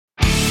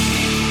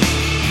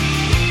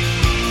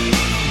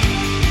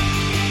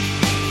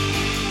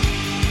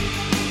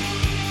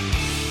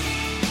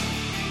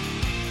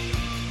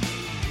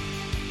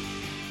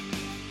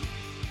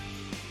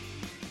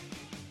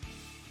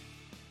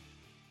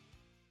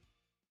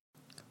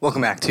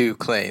Welcome back to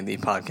Clay, the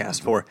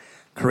podcast for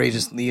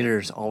courageous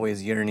leaders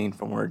always yearning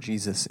for more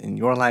Jesus in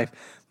your life.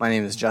 My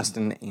name is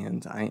Justin,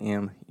 and I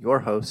am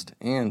your host,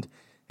 and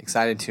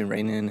excited to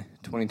rein in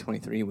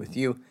 2023 with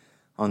you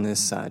on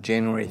this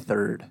January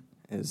 3rd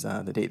is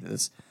the date that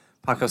this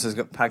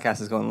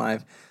podcast is going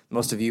live.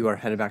 Most of you are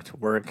headed back to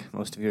work.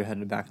 Most of you are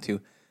headed back to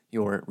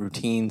your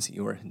routines,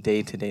 your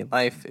day-to-day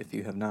life, if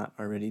you have not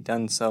already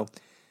done so.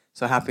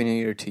 So Happy New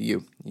Year to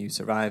you. You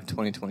survived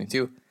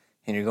 2022,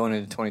 and you're going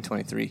into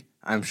 2023.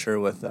 I'm sure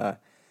with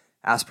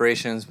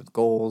aspirations, with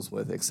goals,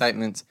 with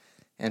excitement,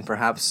 and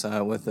perhaps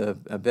with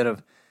a bit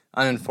of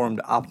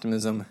uninformed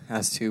optimism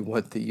as to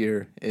what the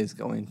year is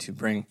going to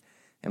bring.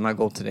 And my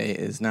goal today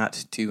is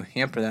not to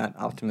hamper that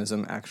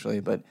optimism, actually,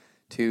 but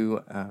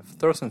to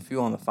throw some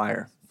fuel on the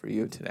fire for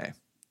you today.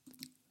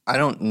 I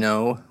don't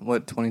know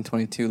what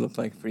 2022 looked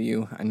like for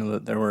you. I know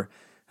that there were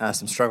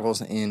some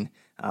struggles in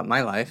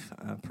my life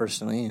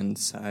personally, and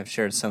I've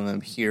shared some of them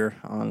here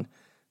on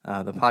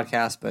the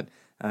podcast, but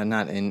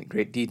not in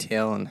great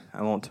detail, and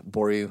I won't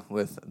bore you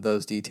with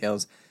those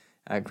details.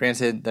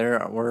 Granted,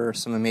 there were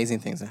some amazing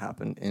things that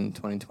happened in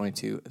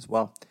 2022 as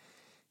well.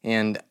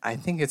 And I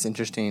think it's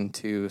interesting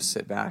to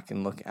sit back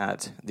and look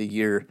at the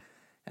year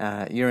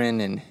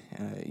in and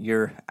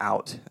year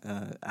out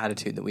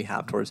attitude that we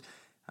have towards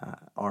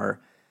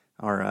our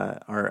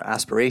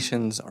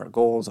aspirations, our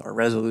goals, our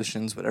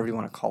resolutions, whatever you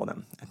want to call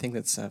them. I think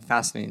that's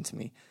fascinating to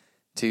me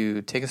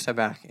to take a step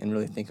back and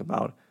really think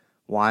about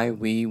why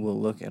we will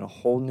look at a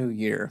whole new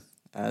year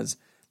as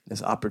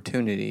this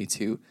opportunity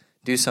to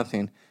do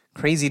something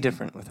crazy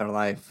different with our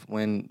life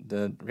when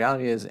the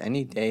reality is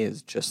any day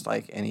is just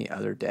like any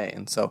other day.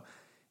 And so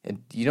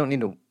you don't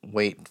need to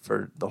wait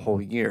for the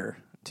whole year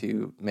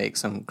to make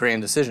some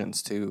grand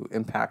decisions to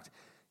impact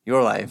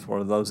your life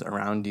or those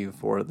around you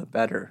for the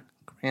better.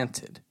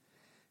 Granted,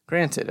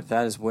 if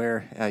that is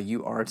where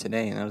you are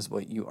today and that is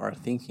what you are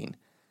thinking,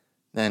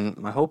 then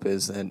my hope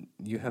is that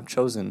you have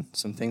chosen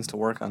some things to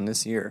work on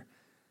this year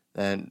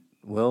that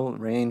will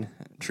reign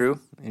true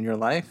in your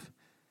life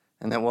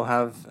and that will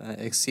have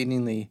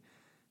exceedingly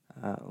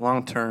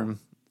long-term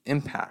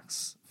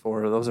impacts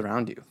for those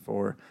around you,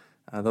 for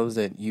those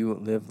that you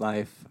live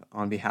life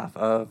on behalf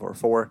of or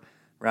for,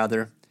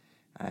 rather.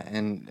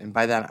 And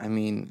by that, I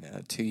mean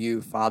to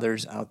you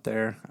fathers out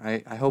there,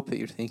 I hope that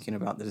you're thinking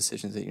about the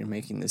decisions that you're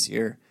making this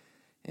year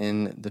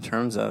in the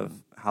terms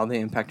of how they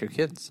impact your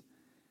kids.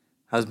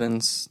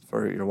 Husbands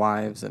for your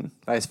wives and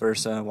vice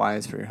versa,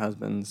 wives for your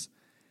husbands.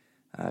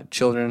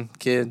 Children,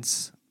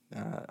 kids,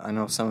 I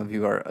know some of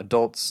you are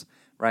adults,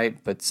 right?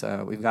 But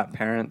we've got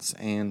parents,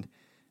 and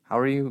how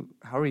are you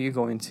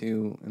going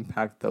to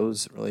impact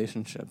those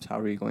relationships? How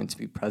are you going to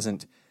be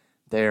present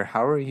there?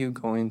 How are you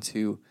going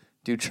to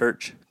do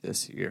church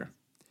this year?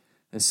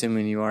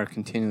 Assuming you are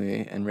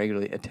continually and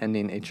regularly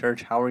attending a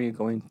church, how are you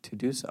going to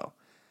do so?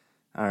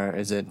 Or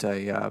is it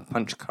a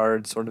punch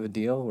card sort of a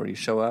deal where you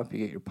show up, you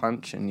get your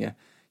punch, and you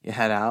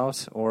head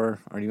out? Or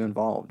are you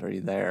involved? Are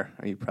you there?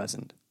 Are you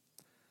present?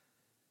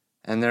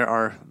 And there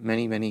are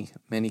many, many,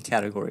 many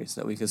categories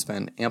that we could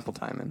spend ample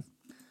time in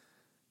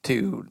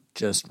to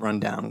just run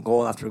down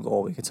goal after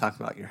goal. We could talk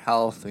about your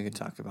health. We could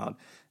talk about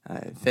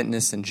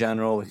fitness in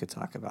general. We could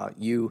talk about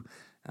you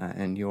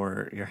and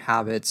your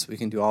habits. We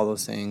can do all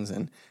those things,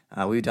 and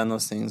we've done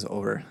those things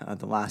over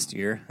the last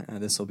year.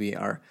 This will be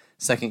our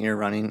second year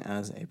running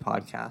as a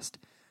podcast.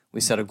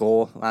 We set a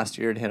goal last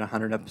year to hit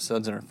 100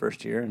 episodes in our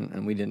first year,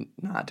 and we did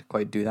not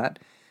quite do that,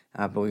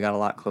 but we got a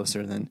lot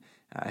closer than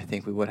I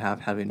think we would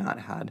have had we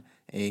not had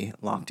a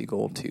lofty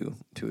goal to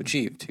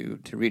achieve,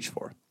 to reach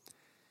for.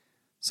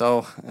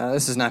 So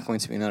this is not going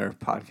to be another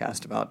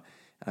podcast about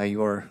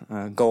your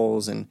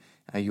goals and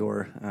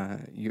your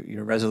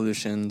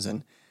resolutions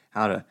and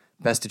how to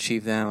best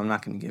achieve them. I'm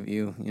not going to give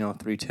you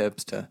 3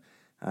 tips to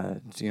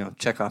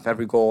check off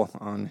every goal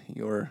on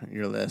your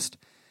list.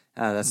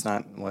 That's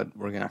not what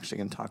we're actually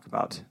going to talk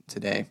about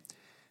today.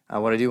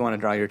 What I do want to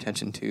draw your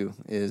attention to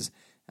is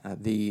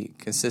the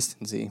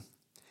consistency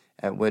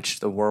at which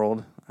the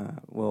world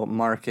will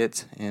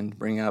market and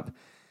bring up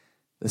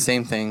the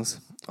same things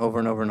over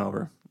and over and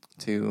over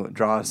to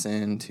draw us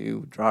in,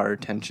 to draw our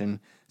attention,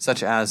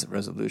 such as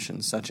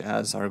resolutions, such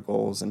as our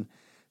goals. And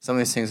some of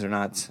these things are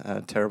not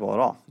terrible at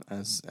all,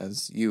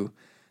 as you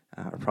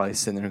are probably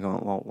sitting there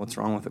going, well, what's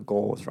wrong with the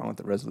goal? What's wrong with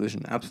the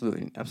resolution?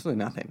 Absolutely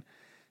nothing,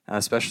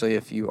 especially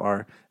if you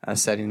are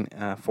setting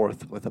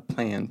forth with a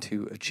plan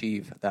to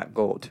achieve that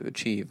goal, to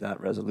achieve that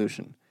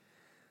resolution.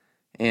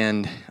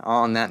 And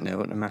on that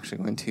note, I'm actually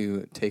going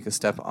to take a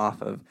step off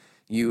of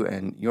you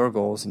and your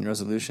goals and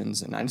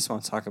resolutions, and I just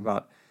want to talk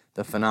about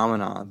the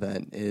phenomena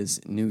that is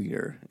New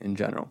Year in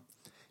general.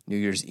 New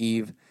Year's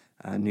Eve,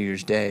 New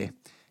Year's Day,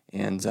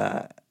 and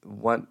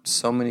what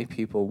so many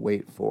people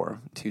wait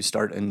for to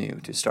start anew,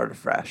 to start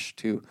afresh,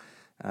 to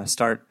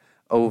start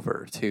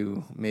over,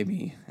 to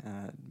maybe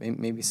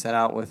set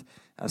out with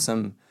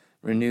some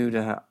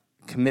renewed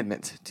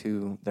commitment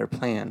to their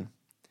plan,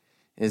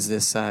 is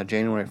this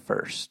January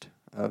 1st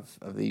of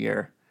the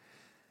year.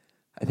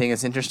 I think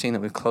it's interesting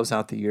that we close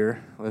out the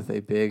year with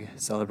a big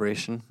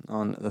celebration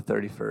on the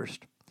 31st.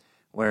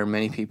 where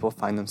many people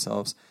find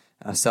themselves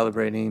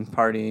celebrating,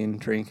 partying,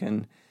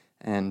 drinking,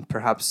 and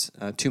perhaps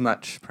too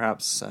much,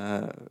 perhaps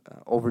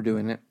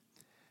overdoing it,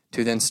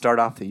 to then start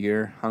off the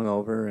year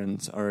hungover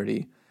and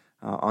already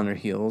on their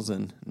heels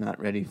and not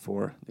ready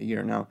for the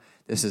year. Now,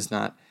 this is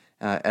not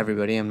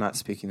everybody. I'm not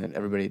speaking that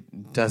everybody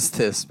does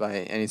this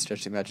by any stretch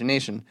of the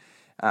imagination.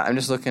 I'm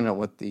just looking at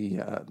what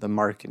the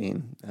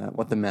marketing,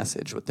 what the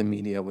message, what the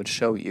media would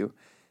show you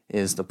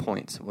is the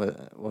point.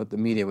 What the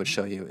media would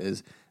show you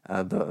is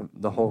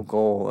the whole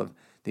goal of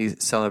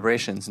these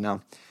celebrations.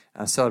 Now,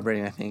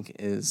 celebrating, I think,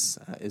 is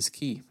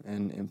key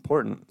and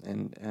important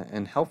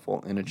and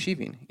helpful in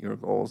achieving your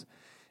goals.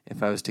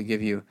 If I was to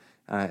give you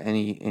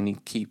any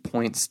key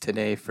points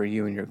today for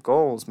you and your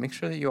goals, make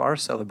sure that you are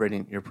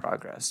celebrating your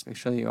progress. Make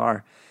sure that you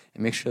are,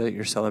 and make sure that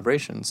your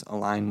celebrations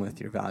align with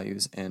your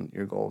values and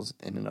your goals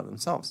in and of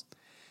themselves.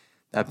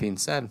 That being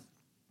said,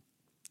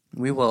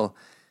 we will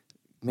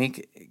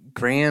make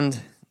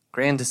grand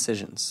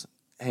decisions.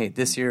 Hey,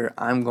 this year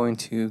I'm going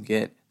to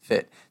get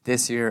fit.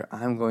 This year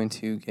I'm going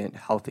to get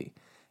healthy.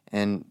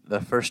 And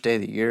the first day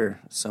of the year,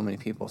 so many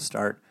people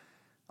start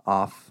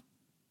off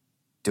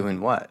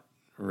doing what?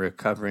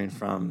 Recovering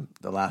from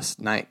the last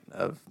night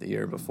of the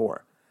year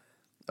before.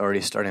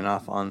 Already starting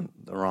off on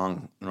the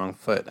wrong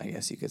foot, I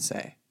guess you could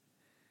say.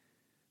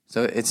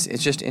 So it's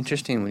just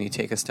interesting when you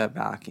take a step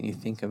back and you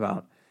think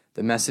about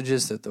the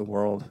messages that the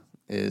world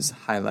is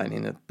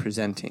highlighting and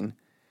presenting,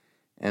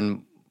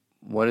 and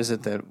what is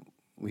it that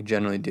we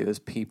generally do as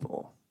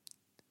people?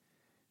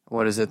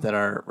 What is it that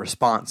our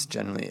response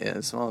generally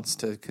is? Well, it's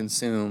to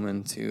consume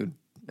and to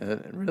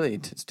really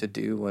to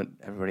do what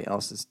everybody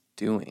else is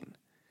doing.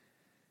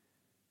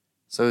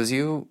 So as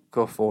you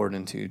go forward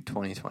into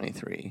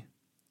 2023,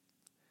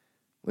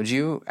 would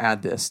you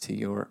add this to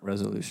your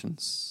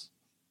resolutions?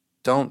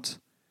 Don't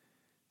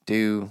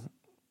do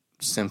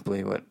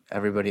simply what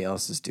everybody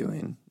else is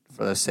doing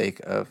for the sake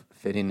of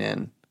fitting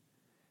in,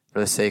 for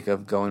the sake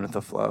of going with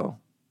the flow,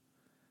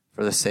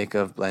 for the sake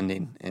of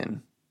blending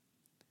in.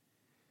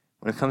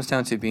 When it comes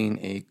down to being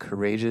a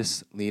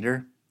courageous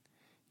leader,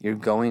 you're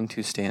going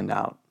to stand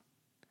out.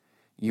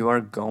 You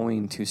are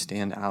going to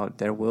stand out.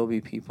 There will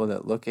be people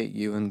that look at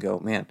you and go,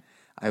 man,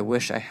 I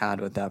wish I had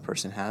what that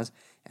person has.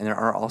 And there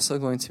are also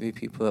going to be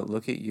people that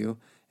look at you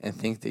and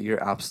think that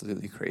you're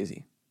absolutely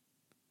crazy.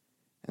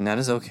 And that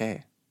is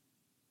okay.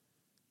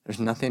 There's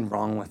nothing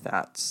wrong with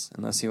that,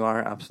 unless you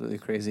are absolutely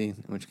crazy,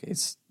 in which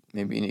case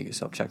maybe you need to get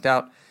yourself checked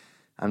out.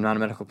 I'm not a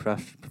medical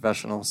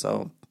professional,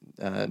 so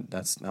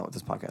that's not what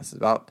this podcast is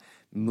about.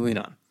 Moving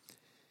on.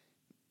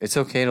 It's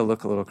okay to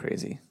look a little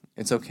crazy.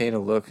 It's okay to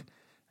look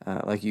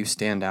like you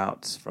stand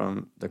out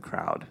from the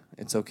crowd.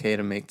 It's okay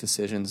to make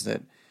decisions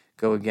that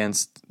go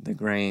against the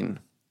grain.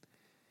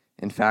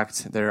 In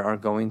fact, there are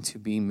going to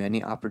be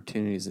many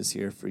opportunities this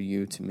year for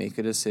you to make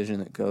a decision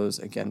that goes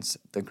against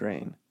the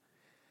grain.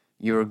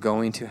 You are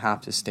going to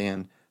have to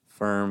stand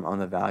firm on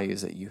the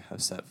values that you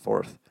have set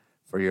forth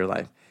for your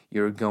life.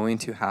 You're going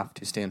to have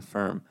to stand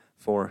firm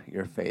for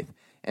your faith.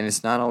 And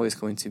it's not always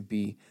going to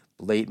be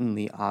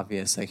blatantly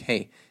obvious, like,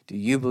 hey, do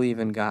you believe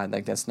in God?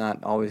 Like, that's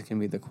not always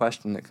going to be the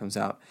question that comes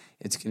out.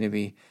 It's going to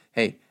be,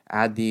 hey,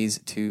 add these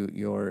to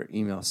your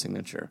email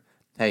signature.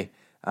 Hey,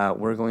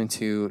 we're going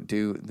to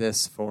do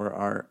this for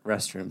our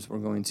restrooms. We're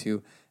going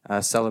to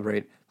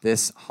celebrate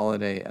this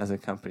holiday as a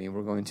company.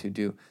 We're going to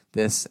do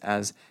this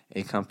as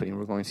a company.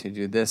 We're going to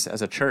do this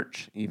as a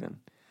church even.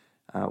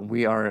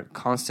 We are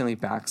constantly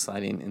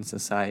backsliding in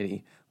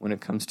society when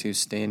it comes to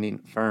standing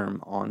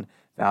firm on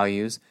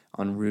values,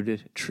 on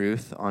rooted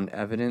truth, on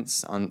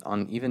evidence,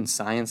 on even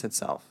science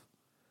itself.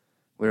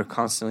 We're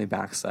constantly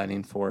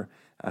backsliding for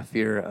a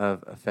fear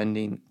of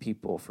offending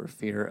people, for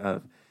fear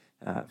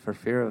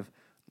of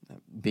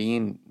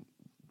being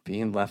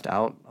left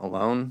out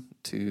alone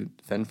to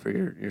fend for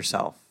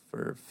yourself,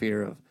 for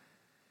fear,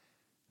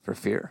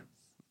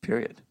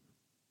 period.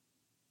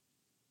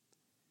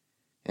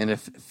 And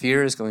if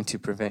fear is going to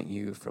prevent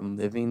you from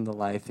living the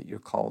life that you're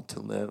called to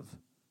live,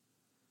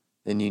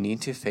 then you need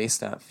to face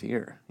that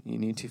fear. You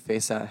need to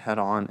face that head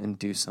on and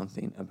do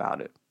something about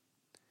it.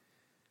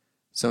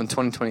 So in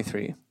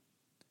 2023,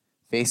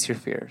 face your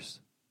fears.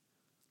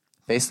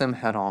 Face them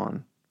head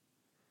on.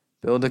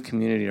 Build a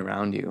community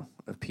around you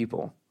of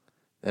people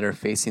that are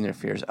facing their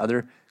fears,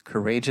 other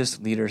courageous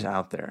leaders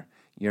out there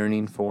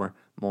yearning for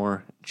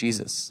more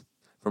Jesus,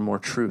 for more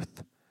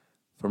truth,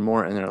 for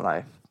more in their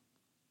life.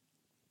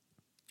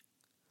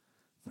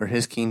 For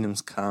his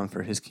kingdom's come,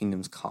 for his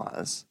kingdom's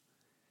cause.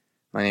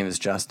 My name is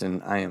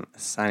Justin. I am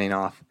signing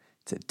off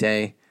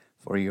today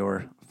for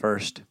your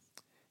first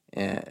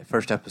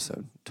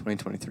episode,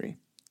 2023.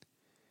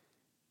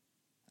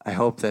 I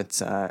hope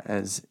that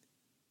as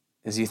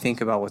you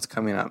think about what's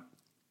coming up,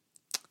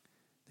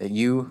 that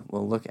you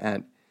will look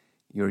at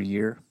your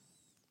year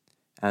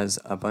as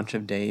a bunch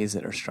of days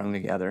that are strung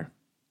together.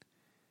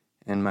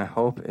 And my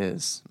hope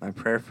is, my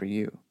prayer for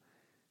you,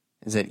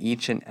 is that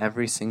each and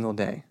every single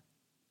day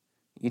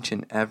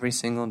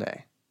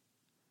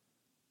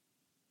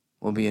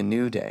will be a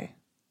new day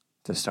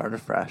to start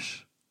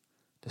afresh,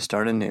 to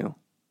start anew,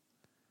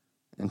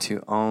 and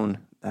to own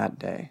that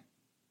day.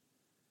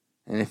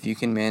 And if you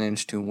can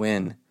manage to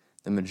win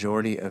the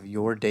majority of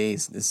your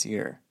days this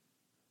year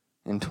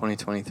in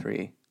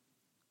 2023,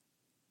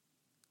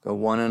 go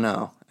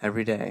 1-0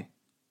 every day,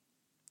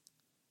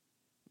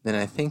 then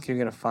I think you're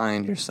going to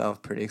find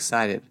yourself pretty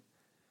excited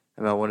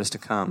about what is to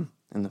come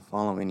in the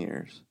following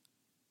years.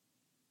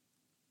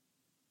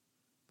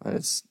 But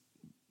it's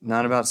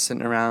not about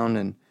sitting around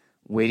and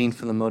waiting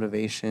for the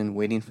motivation,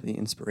 waiting for the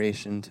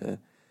inspiration to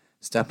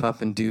step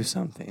up and do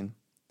something.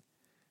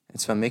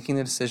 It's about making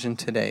the decision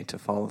today to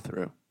follow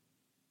through.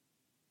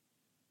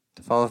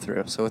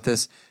 So with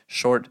this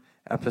short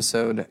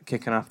episode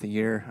kicking off the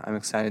year, I'm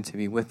excited to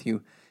be with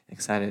you,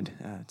 excited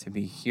to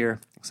be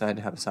here, excited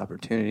to have this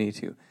opportunity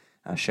to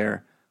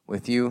share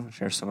with you,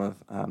 share some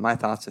of my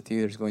thoughts with you.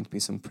 There's going to be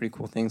some pretty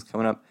cool things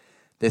coming up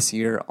this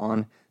year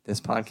on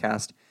this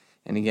podcast.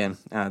 And again,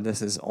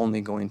 this is only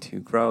going to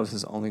grow. This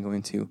is only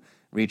going to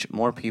reach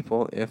more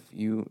people if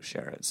you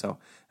share it. So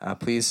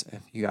please,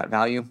 if you got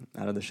value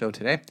out of the show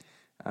today,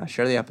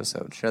 share the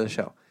episode, share the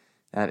show.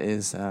 That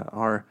is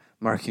our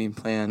marketing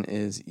plan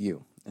is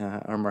you.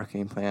 Our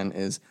marketing plan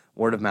is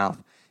word of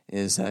mouth,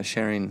 is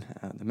sharing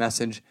the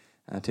message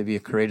to be a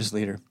courageous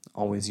leader,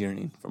 always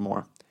yearning for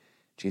more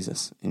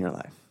Jesus in your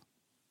life.